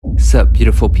Sup,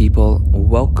 beautiful people?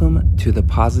 Welcome to the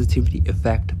Positivity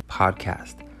Effect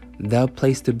podcast, the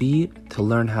place to be to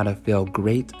learn how to feel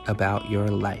great about your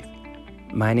life.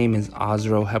 My name is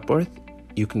Ozro Hepworth.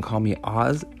 You can call me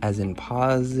Oz, as in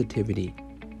positivity.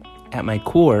 At my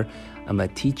core, I'm a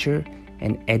teacher,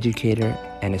 an educator,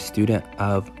 and a student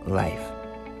of life.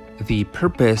 The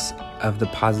purpose of the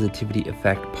Positivity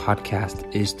Effect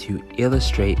podcast is to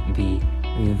illustrate the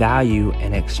value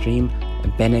and extreme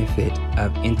benefit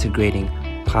of integrating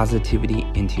positivity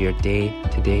into your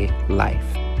day-to-day life.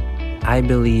 I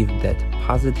believe that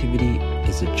positivity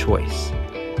is a choice.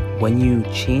 When you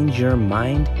change your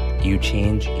mind, you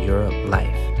change your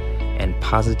life. And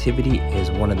positivity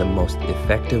is one of the most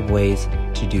effective ways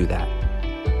to do that.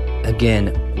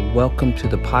 Again, welcome to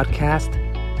the podcast.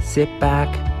 Sit back,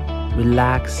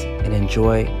 relax, and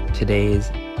enjoy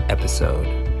today's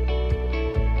episode.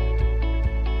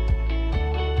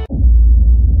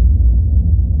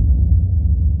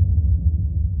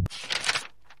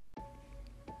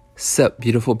 Sup,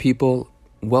 beautiful people?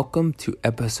 Welcome to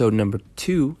episode number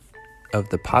 2 of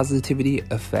the Positivity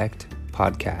Effect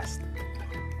podcast.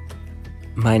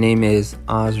 My name is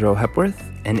Ozro Hepworth,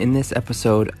 and in this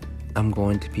episode, I'm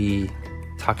going to be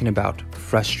talking about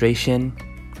frustration,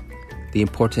 the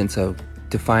importance of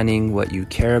defining what you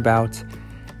care about,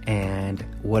 and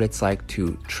what it's like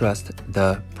to trust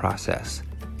the process.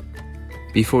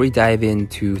 Before we dive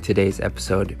into today's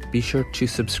episode, be sure to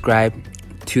subscribe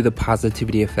to the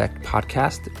Positivity Effect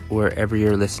podcast wherever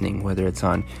you're listening, whether it's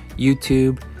on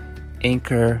YouTube,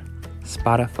 Anchor,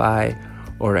 Spotify,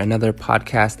 or another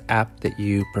podcast app that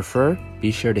you prefer.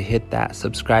 Be sure to hit that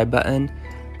subscribe button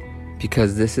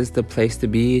because this is the place to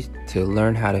be to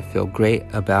learn how to feel great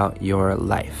about your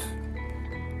life.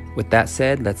 With that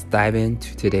said, let's dive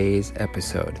into today's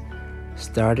episode,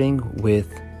 starting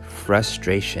with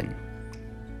frustration.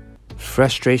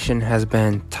 Frustration has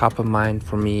been top of mind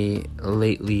for me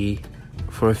lately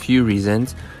for a few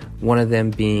reasons. One of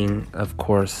them being, of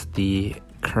course, the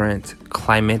current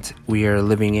climate we are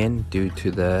living in due to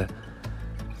the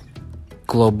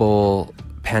global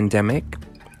pandemic.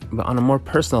 But on a more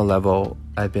personal level,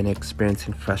 I've been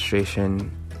experiencing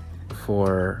frustration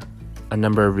for a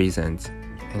number of reasons.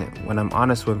 And when I'm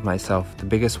honest with myself, the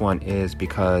biggest one is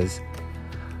because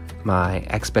my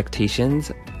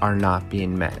expectations are not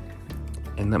being met.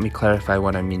 And let me clarify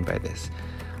what I mean by this.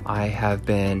 I have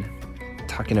been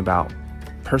talking about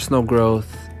personal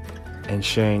growth and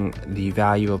sharing the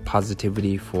value of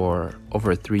positivity for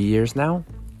over 3 years now.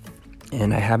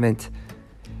 And I haven't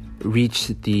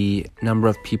reached the number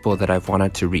of people that I've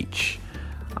wanted to reach.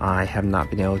 I have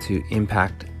not been able to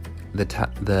impact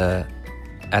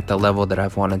at the level that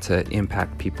I've wanted to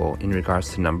impact people in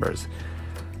regards to numbers.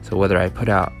 So whether I put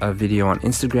out a video on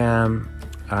Instagram,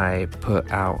 I put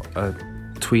out a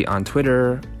tweet on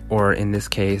Twitter, or in this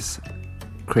case,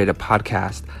 create a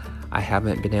podcast, I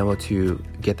haven't been able to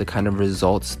get the kind of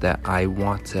results that I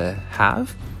want to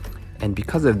have. And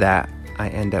because of that, I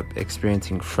end up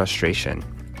experiencing frustration.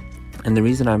 And the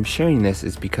reason I'm sharing this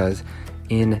is because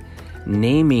in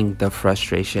naming the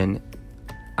frustration,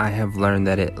 I have learned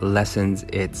that it lessens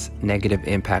its negative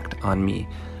impact on me.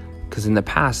 Because in the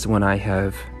past, when I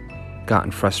have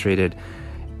gotten frustrated,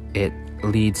 it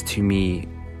leads to me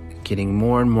getting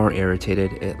more and more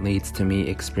irritated. It leads to me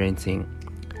experiencing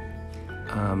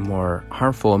more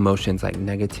harmful emotions like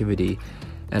negativity,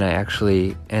 and I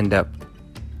actually end up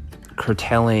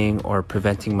curtailing or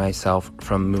preventing myself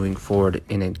from moving forward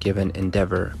in a given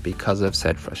endeavor because of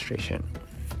said frustration.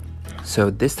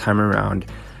 So this time around,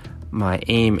 my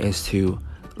aim is to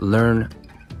learn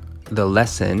the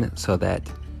lesson so that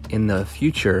in the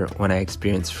future, when I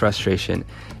experience frustration,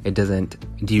 it doesn't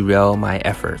derail my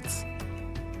efforts.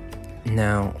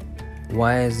 Now,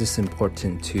 why is this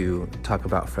important to talk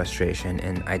about frustration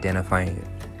and identifying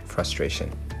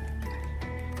frustration?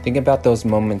 Think about those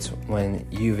moments when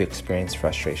you've experienced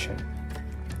frustration.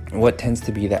 What tends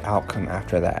to be the outcome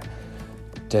after that?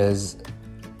 Does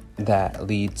that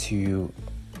lead to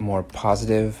more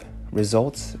positive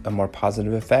results, a more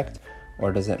positive effect,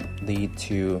 or does it lead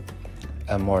to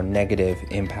a more negative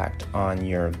impact on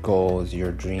your goals,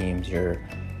 your dreams, your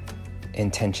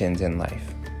intentions in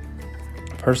life?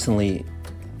 Personally,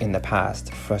 in the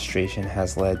past, frustration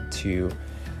has led to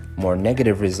more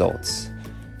negative results.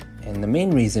 And the main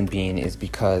reason being is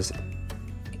because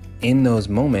in those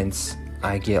moments,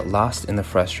 I get lost in the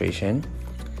frustration.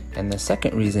 And the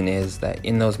second reason is that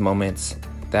in those moments,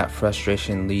 that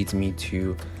frustration leads me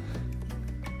to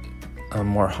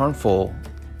more harmful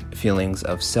feelings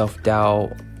of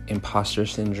self-doubt, imposter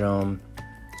syndrome,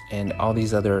 and all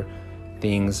these other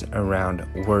things around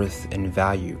worth and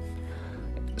value.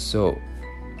 So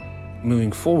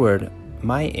moving forward,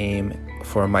 my aim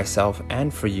for myself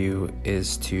and for you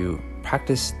is to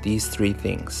practice these 3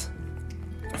 things.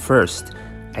 First,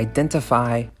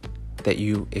 identify that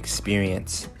you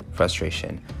experience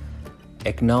frustration.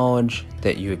 Acknowledge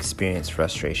that you experience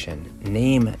frustration.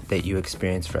 Name that you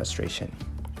experience frustration.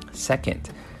 Second,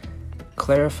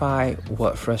 clarify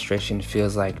what frustration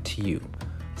feels like to you.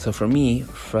 So for me,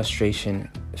 frustration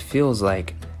feels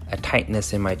like a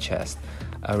tightness in my chest,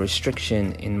 a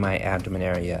restriction in my abdomen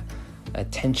area, a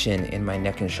tension in my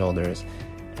neck and shoulders,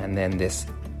 and then this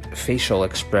facial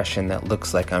expression that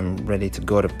looks like I'm ready to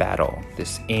go to battle,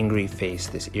 this angry face,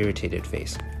 this irritated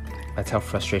face. That's how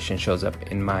frustration shows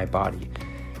up in my body.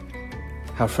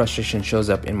 How frustration shows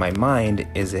up in my mind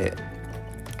is it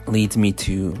leads me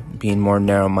to being more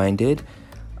narrow-minded.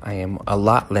 I am a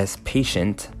lot less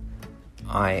patient.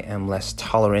 I am less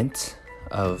tolerant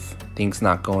of things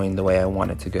not going the way I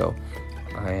want it to go.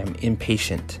 I am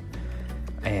impatient.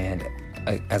 And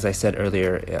as I said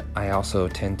earlier, I also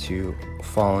tend to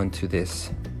fall into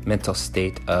this mental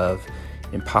state of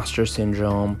imposter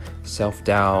syndrome,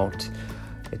 self-doubt,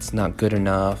 it's not good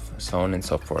enough, so on and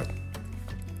so forth.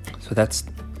 So that's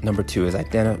number 2, is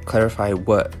clarify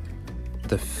what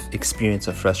the experience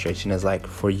of frustration is like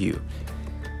for you.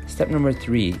 Step number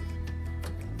 3,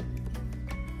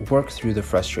 work through the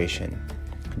frustration.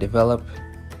 Develop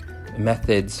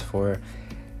methods for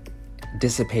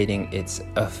dissipating its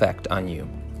effect on you.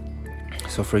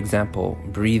 So for example,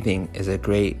 breathing is a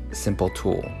great simple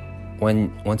tool.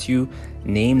 Once you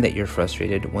name that you're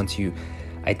frustrated, once you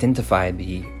identify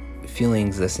the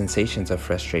feelings, the sensations of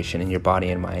frustration in your body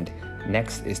and mind,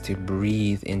 next is to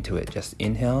breathe into it. Just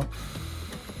inhale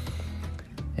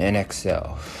and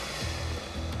exhale.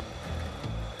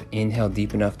 Inhale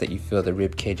deep enough that you feel the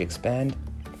rib cage expand,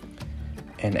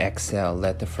 and exhale,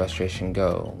 let the frustration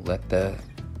go. Let the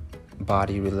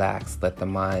body relax, let the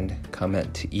mind come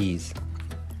to ease.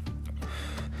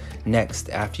 Next,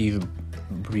 after you've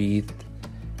breathed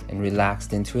and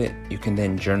relaxed into it, you can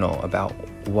then journal about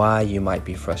why you might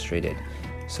be frustrated.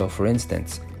 So for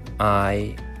instance,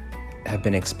 I have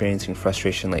been experiencing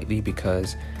frustration lately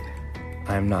because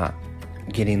I'm not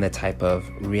getting the type of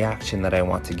reaction that I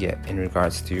want to get in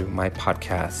regards to my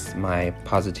podcasts, my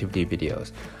positivity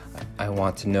videos. I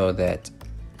want to know that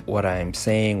what I'm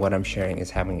saying, what I'm sharing is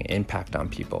having an impact on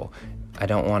people. I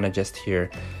don't want to just hear,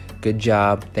 good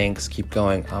job, thanks, keep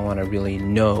going. I want to really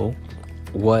know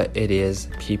what it is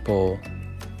people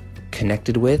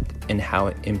connected with and how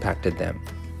it impacted them.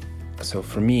 So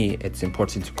for me, it's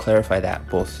important to clarify that,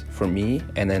 both for me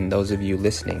and then those of you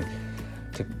listening,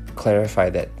 to clarify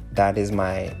that that is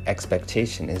my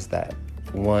expectation, is that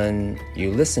when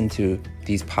you listen to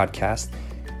these podcasts,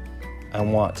 I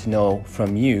want to know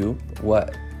from you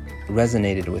what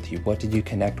resonated with you, what did you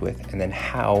connect with, and then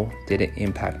how did it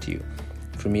impact you.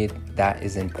 For me, that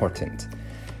is important.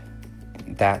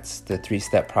 That's the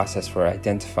 3-step process for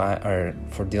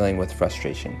for dealing with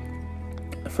frustration.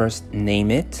 First, name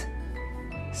it.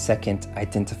 Second,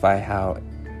 identify how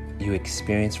you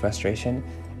experience frustration.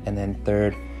 And then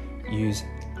third, use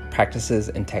practices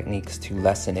and techniques to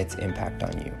lessen its impact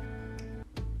on you.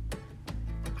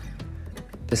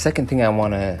 The second thing I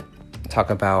want to talk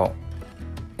about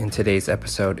in today's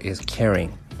episode is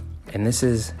caring. And this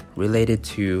is related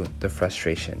to the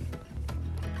frustration.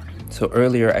 So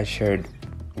earlier I shared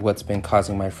what's been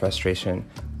causing my frustration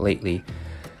lately,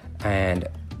 and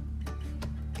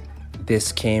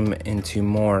this came into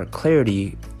more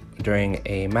clarity during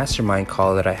a mastermind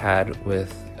call that I had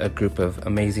with a group of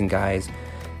amazing guys.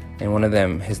 And one of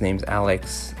them, his name's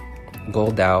Alex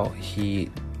Goldow,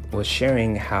 he was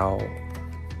sharing how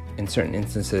in certain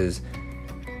instances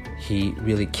he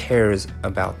really cares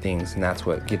about things, and that's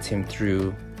what gets him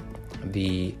through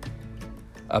the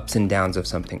ups and downs of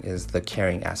something, is the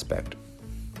caring aspect.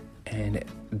 And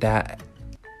that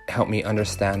helped me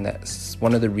understand that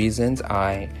one of the reasons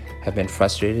I have been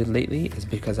frustrated lately is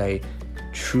because I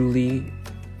truly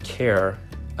care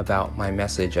about my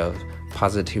message of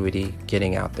positivity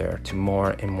getting out there to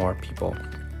more and more people.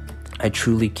 I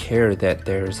truly care that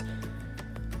there's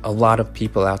a lot of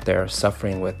people out there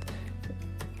suffering with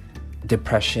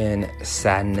depression,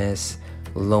 sadness,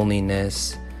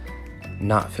 loneliness,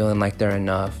 not feeling like they're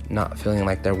enough, not feeling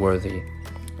like they're worthy.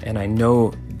 And I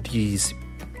know these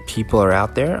people are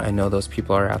out there. I know those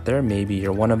people are out there. Maybe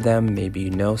you're one of them. Maybe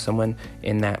you know someone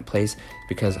in that place,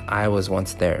 because I was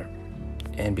once there.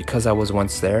 And because I was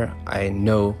once there, I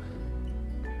know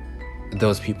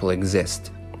those people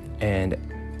exist. And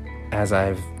as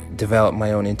I've developed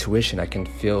my own intuition, I can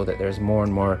feel that there's more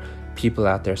and more people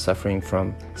out there suffering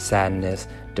from sadness,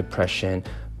 depression,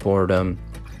 boredom,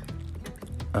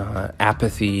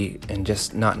 apathy and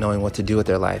just not knowing what to do with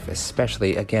their life,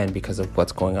 especially, again, because of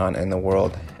what's going on in the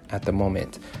world at the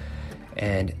moment.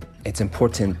 And it's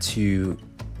important to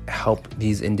help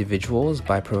these individuals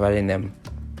by providing them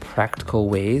practical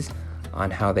ways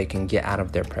on how they can get out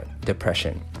of their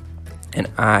depression. And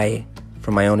I,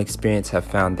 from my own experience, have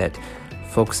found that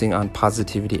focusing on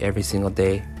positivity every single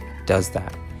day does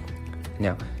that.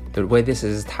 Now, the way this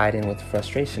is tied in with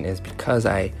frustration is because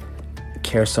I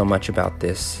care so much about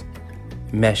this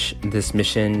mission, this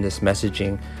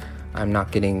messaging, I'm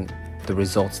not getting the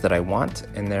results that I want,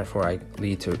 and therefore it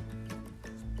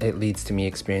leads to me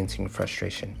experiencing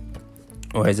frustration.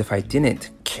 Whereas if I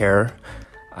didn't care,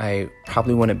 I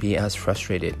probably wouldn't be as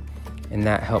frustrated. And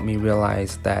that helped me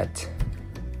realize that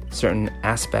certain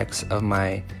aspects of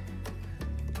my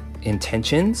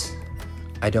intentions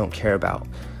I don't care about.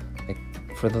 Like,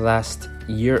 for the last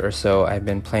year or so, I've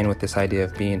been playing with this idea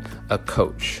of being a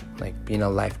coach, like being a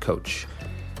life coach.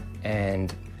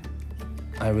 And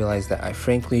I realized that I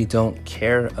frankly don't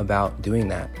care about doing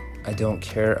that. I don't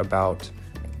care about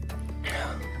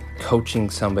coaching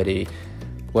somebody.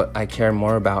 What I care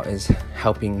more about is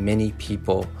helping many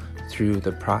people through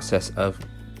the process of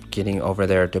getting over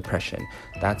their depression.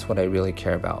 That's what I really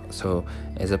care about. So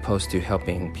as opposed to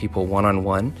helping people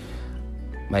one-on-one,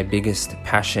 my biggest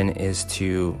passion is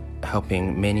to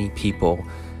helping many people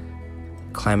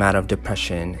climb out of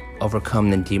depression, overcome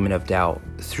the demon of doubt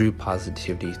through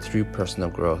positivity, through personal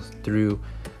growth, through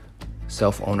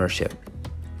self-ownership.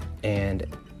 And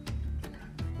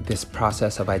this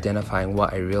process of identifying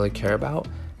what I really care about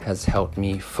has helped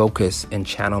me focus and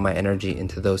channel my energy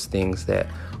into those things that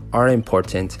are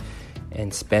important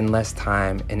and spend less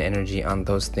time and energy on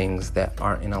those things that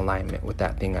aren't in alignment with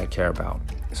that thing I care about.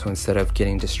 So instead of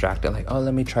getting distracted, like, oh,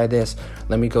 let me try this,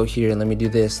 let me go here, let me do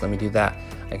this, let me do that,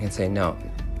 I can say, no,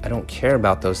 I don't care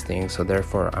about those things, so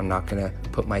therefore I'm not going to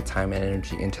put my time and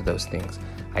energy into those things.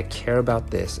 I care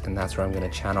about this, and that's where I'm going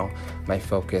to channel my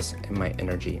focus and my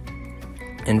energy.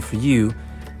 And for you,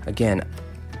 again,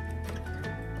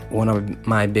 one of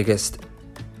my biggest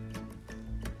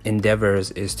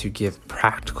endeavors is to give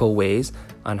practical ways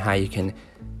on how you can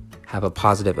have a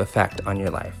positive effect on your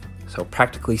life. So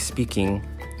practically speaking,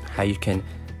 how you can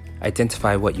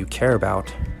identify what you care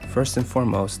about. First and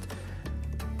foremost,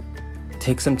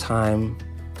 take some time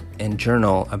and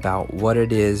journal about what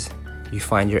it is you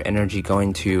find your energy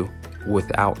going to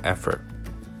without effort.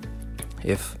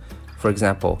 If, for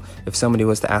example, if somebody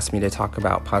was to ask me to talk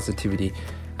about positivity,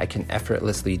 I can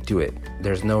effortlessly do it.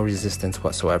 There's no resistance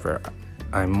whatsoever.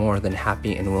 I'm more than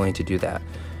happy and willing to do that.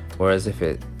 Whereas if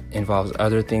it involves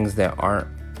other things that aren't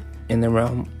in the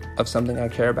realm of something I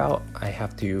care about, I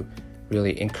have to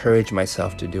really encourage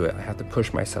myself to do it. I have to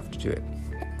push myself to do it.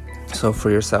 So for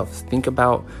yourself, think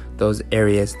about those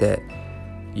areas that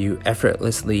you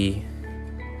effortlessly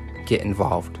get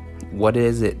involved. What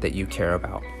is it that you care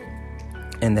about?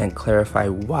 And then clarify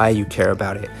why you care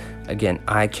about it. Again,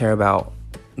 I care about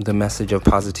the message of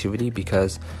positivity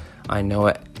because I know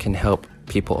it can help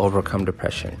people overcome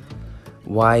depression.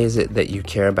 Why is it that you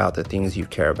care about the things you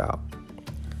care about?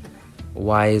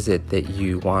 Why is it that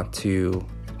you want to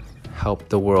help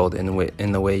the world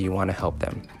in the way you want to help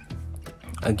them?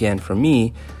 Again, for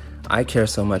me, I care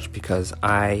so much because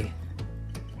I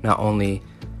not only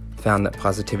found that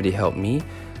positivity helped me,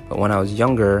 but when I was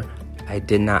younger, I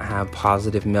did not have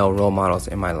positive male role models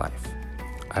in my life.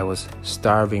 I was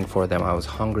starving for them, I was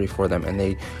hungry for them, and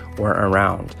they weren't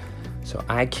around. So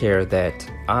I care that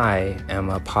I am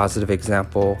a positive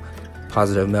example,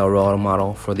 positive male role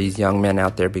model for these young men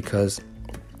out there because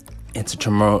it's a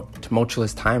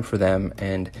tumultuous time for them,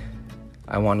 and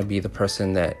I want to be the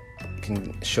person that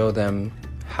can show them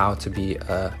how to be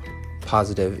a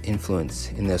positive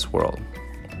influence in this world.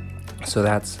 So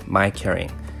that's my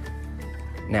caring.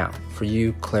 Now, for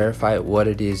you, clarify what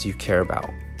it is you care about.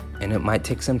 And it might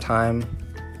take some time.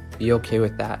 Be okay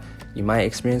with that. You might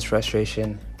experience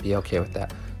frustration. Be okay with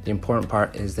that. The important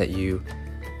part is that you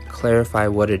clarify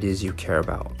what it is you care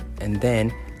about. And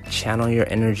then channel your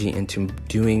energy into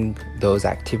doing those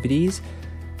activities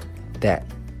that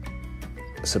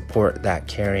support that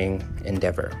caring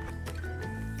endeavor.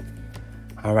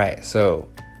 All right, so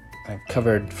I've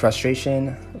covered frustration,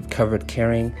 I've covered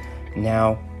caring.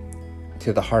 Now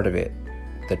to the heart of it,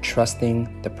 the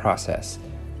trusting the process.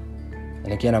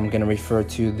 And again, I'm going to refer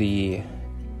to the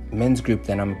men's group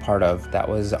that I'm a part of. That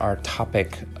was our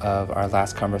topic of our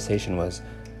last conversation, was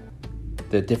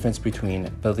the difference between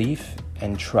belief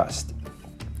and trust,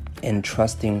 and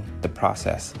trusting the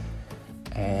process.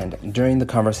 And during the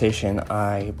conversation,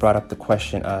 I brought up the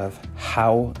question of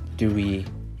how do we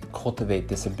cultivate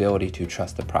this ability to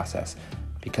trust the process?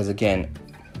 Because again,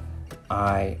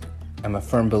 I am a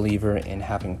firm believer in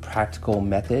having practical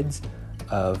methods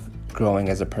of growing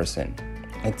as a person.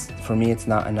 For me, it's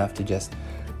not enough to just,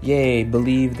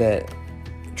 believe that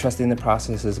trusting the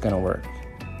process is going to work.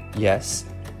 Yes,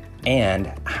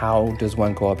 and how does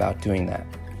one go about doing that?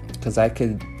 Because I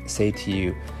could say to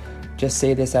you, just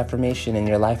say this affirmation and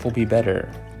your life will be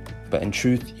better. But in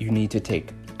truth, you need to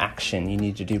take action. You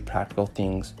need to do practical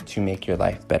things to make your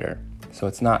life better. So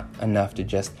it's not enough to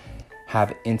just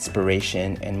have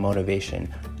inspiration and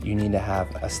motivation. You need to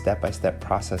have a step-by-step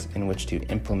process in which to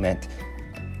implement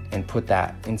and put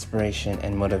that inspiration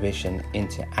and motivation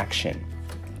into action.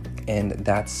 And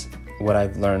that's what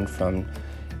I've learned from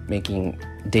making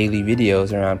daily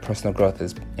videos around personal growth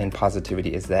and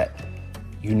positivity, is that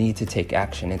you need to take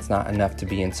action. It's not enough to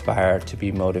be inspired, to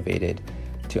be motivated,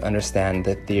 to understand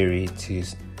the theory,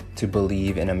 to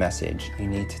believe in a message. You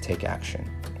need to take action.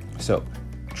 So,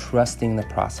 trusting the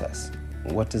process.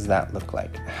 What does that look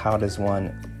like? How does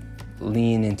one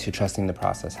lean into trusting the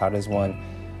process? How does one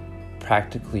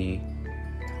practically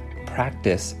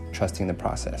practice trusting the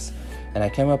process? And I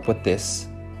came up with this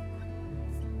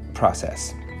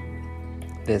process,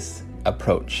 this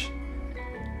approach.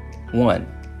 1,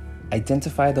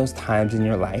 identify those times in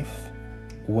your life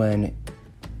when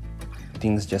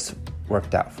things just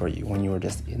worked out for you, when you were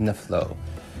just in the flow.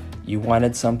 You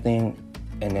wanted something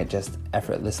and it just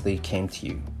effortlessly came to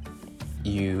you.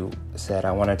 You said,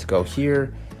 I wanted to go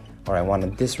here, or I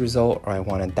wanted this result, or I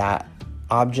wanted that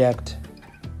object,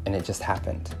 and it just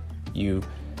happened. You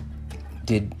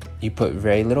put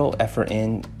very little effort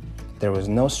in. There was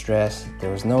no stress,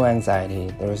 there was no anxiety,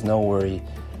 there was no worry.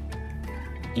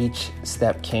 Each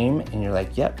step came and you're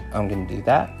like, yep, I'm going to do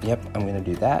that. Yep, I'm going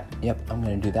to do that. Yep, I'm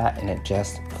going to do that. And it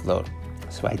just flowed.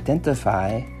 So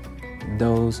identify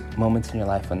those moments in your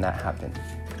life when that happened.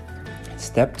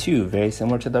 Step 2, very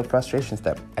similar to the frustration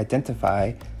step.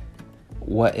 Identify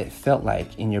what it felt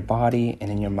like in your body and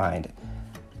in your mind.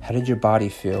 How did your body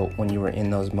feel when you were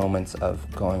in those moments of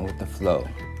going with the flow?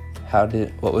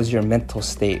 What was your mental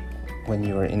state when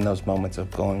you were in those moments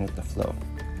of going with the flow?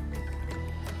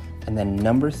 And then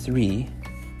number 3,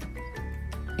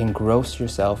 engross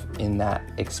yourself in that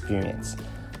experience.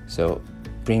 So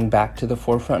bring back to the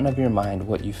forefront of your mind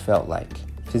what you felt like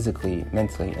physically,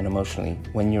 mentally, and emotionally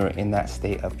when you were in that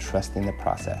state of trusting the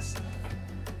process.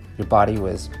 Your body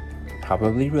was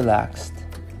probably relaxed.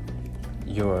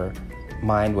 Your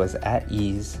mind was at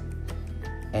ease.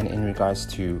 And in regards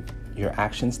to your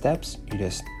action steps, you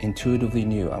just intuitively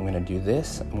knew, I'm going to do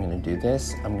this, I'm going to do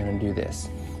this, I'm going to do this.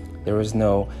 There was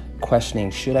no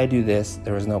questioning, should I do this?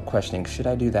 There was no questioning, should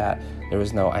I do that? There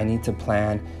was no, I need to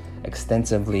plan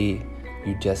extensively.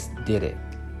 You just did it.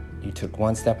 You took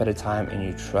one step at a time and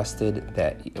you trusted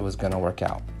that it was going to work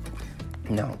out.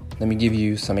 Now, let me give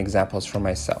you some examples for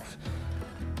myself.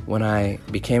 When I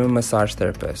became a massage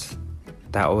therapist,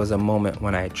 that was a moment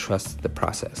when I trusted the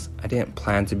process. I didn't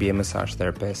plan to be a massage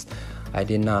therapist. I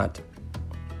did not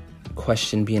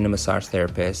question being a massage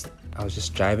therapist. I was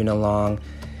just driving along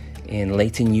in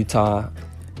Layton, Utah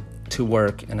to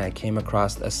work, and I came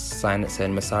across a sign that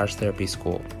said massage therapy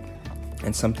school.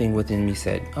 And something within me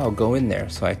said, oh, go in there.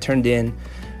 So I turned in,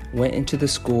 went into the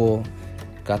school,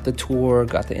 got the tour,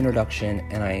 got the introduction,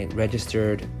 and I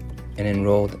registered and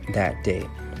enrolled that day.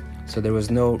 So there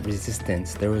was no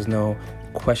resistance. There was no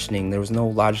questioning. There was no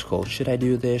logical, should I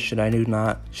do this? Should I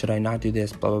not do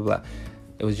this? Blah, blah, blah.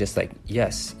 It was just like,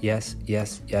 yes, yes,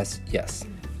 yes, yes, yes.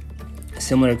 A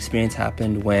similar experience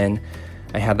happened when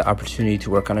I had the opportunity to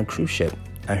work on a cruise ship.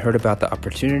 I heard about the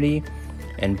opportunity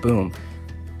and boom,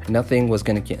 nothing was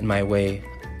going to get in my way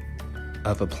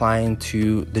of applying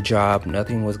to the job.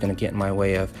 Nothing was going to get in my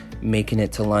way of making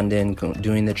it to London,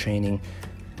 doing the training.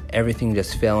 Everything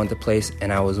just fell into place,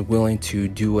 and I was willing to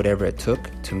do whatever it took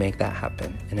to make that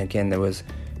happen. And again, there was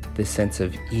this sense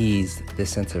of ease, this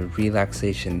sense of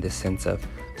relaxation, this sense of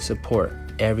support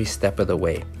every step of the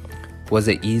way. Was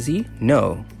it easy?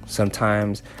 No.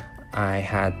 Sometimes I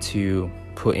had to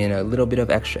put in a little bit of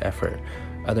extra effort.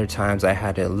 Other times I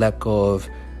had to let go of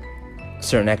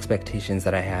certain expectations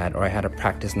that I had, or I had to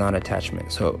practice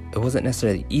non-attachment. So it wasn't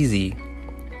necessarily easy,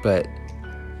 but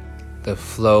the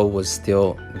flow was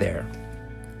still there.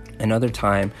 Another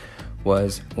time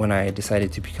was when I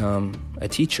decided to become a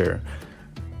teacher.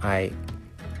 I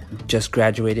just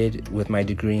graduated with my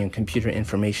degree in computer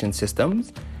information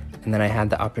systems, and then I had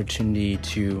the opportunity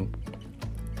to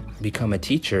become a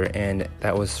teacher, and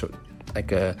that was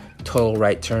like a total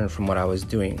right turn from what I was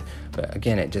doing. But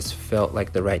again, it just felt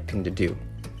like the right thing to do.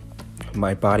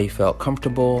 My body felt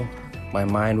comfortable, my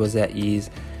mind was at ease,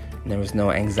 and there was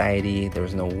no anxiety, there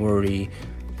was no worry.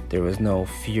 There was no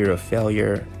fear of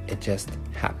failure. It just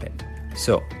happened.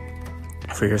 So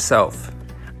for yourself,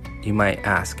 you might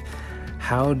ask,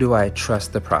 how do I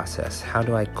trust the process? How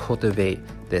do I cultivate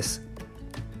this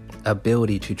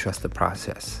ability to trust the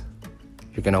process?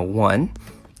 You're going to, 1,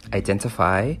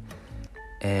 identify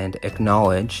and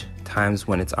acknowledge times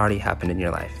when it's already happened in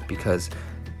your life, because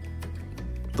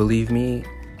believe me,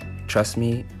 trust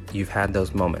me, you've had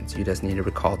those moments. You just need to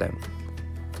recall them.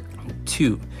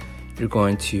 2, you're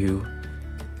going to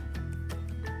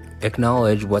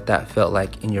acknowledge what that felt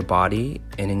like in your body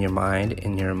and in your mind,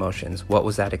 in your emotions. What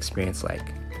was that experience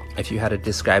like? If you had to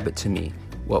describe it to me,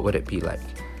 what would it be like?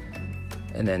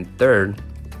 And then 3rd,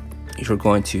 you're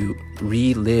going to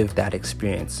relive that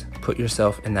experience. Put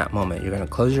yourself in that moment. You're going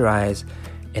to close your eyes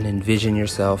and envision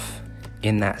yourself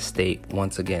in that state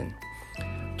once again.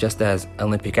 Just as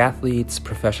Olympic athletes,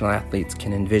 professional athletes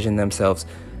can envision themselves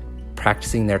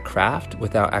practicing their craft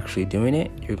without actually doing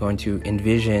it, you're going to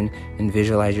envision and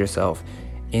visualize yourself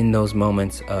in those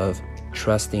moments of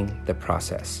trusting the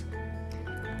process,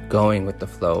 going with the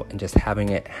flow and just having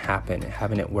it happen,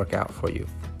 having it work out for you.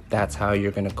 That's how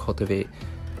you're going to cultivate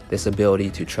this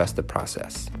ability to trust the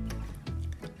process.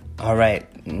 All right,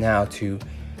 now to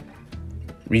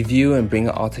review and bring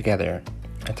it all together,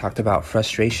 I talked about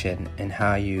frustration and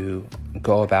how you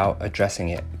go about addressing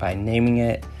it by naming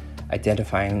it,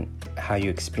 identifying how you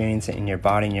experience it in your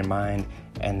body and your mind,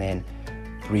 and then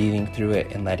breathing through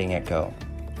it and letting it go.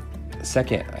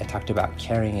 Second, I talked about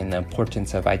caring and the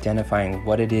importance of identifying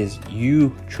what it is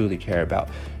you truly care about.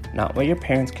 Not what your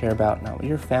parents care about, not what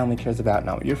your family cares about,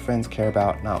 not what your friends care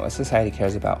about, not what society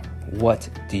cares about. What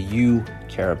do you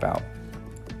care about?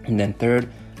 And then third,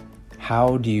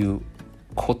 how do you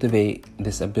cultivate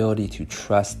this ability to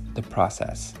trust the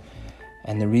process?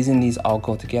 And the reason these all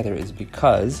go together is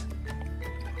because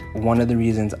one of the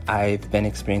reasons I've been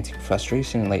experiencing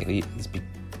frustration lately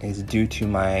is due to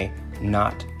my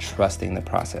not trusting the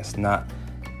process, not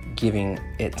giving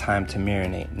it time to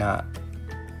marinate, not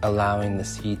allowing the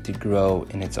seed to grow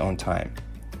in its own time.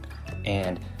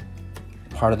 And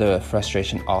part of the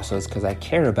frustration also is because I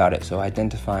care about it. So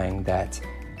identifying that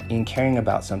in caring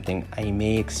about something, I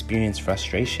may experience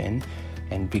frustration,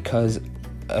 and because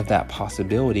of that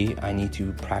possibility, I need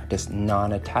to practice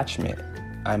non-attachment.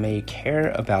 I may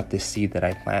care about this seed that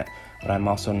I plant, but I'm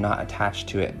also not attached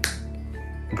to it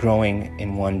growing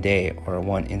in one day or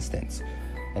one instance.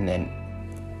 And then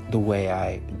the way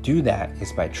I do that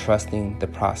is by trusting the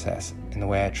process. And the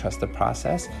way I trust the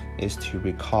process is to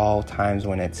recall times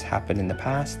when it's happened in the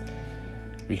past,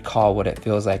 recall what it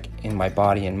feels like in my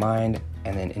body and mind,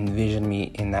 and then envision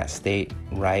me in that state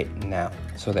right now,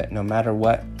 so that no matter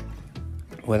what,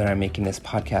 whether I'm making this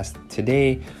podcast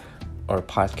today or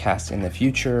podcasts in the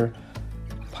future,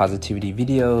 positivity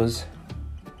videos,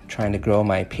 trying to grow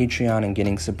my Patreon and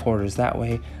getting supporters that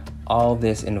way, all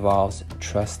this involves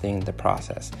trusting the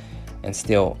process and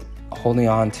still holding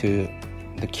on to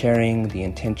the caring, the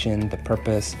intention, the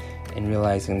purpose, and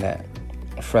realizing that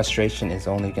frustration is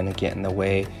only going to get in the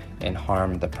way and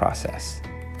harm the process.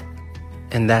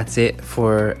 And that's it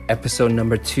for episode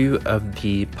number 2 of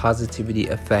the Positivity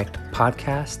Effect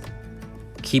podcast.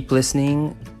 Keep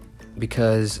listening,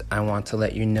 because I want to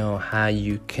let you know how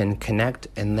you can connect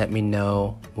and let me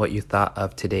know what you thought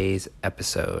of today's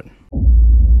episode.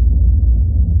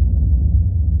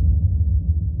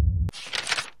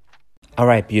 All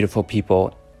right, beautiful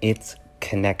people, it's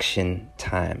connection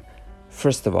time.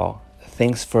 First of all,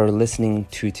 thanks for listening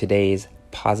to today's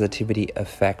Positivity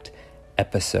Effect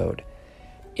episode.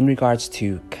 In regards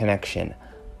to connection,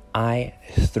 I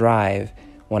thrive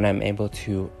when I'm able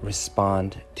to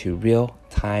respond to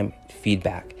real-time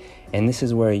feedback. And this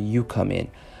is where you come in.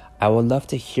 I would love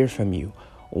to hear from you.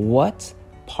 What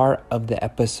part of the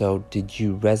episode did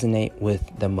you resonate with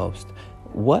the most?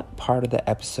 What part of the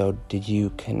episode did you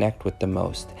connect with the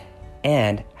most?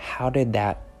 And how did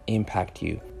that impact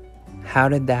you? How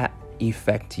did that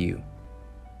affect you?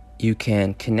 You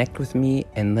can connect with me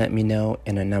and let me know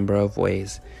in a number of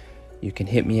ways. You can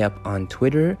hit me up on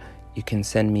Twitter. You can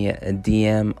send me a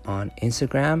DM on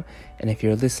Instagram. And if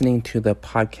you're listening to the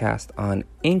podcast on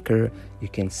Anchor, you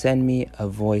can send me a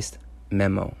voiced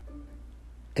memo.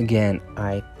 Again,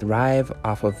 I thrive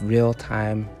off of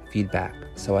real-time feedback,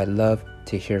 so I'd love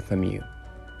to hear from you.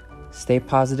 Stay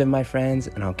positive, my friends,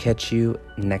 and I'll catch you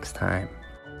next time.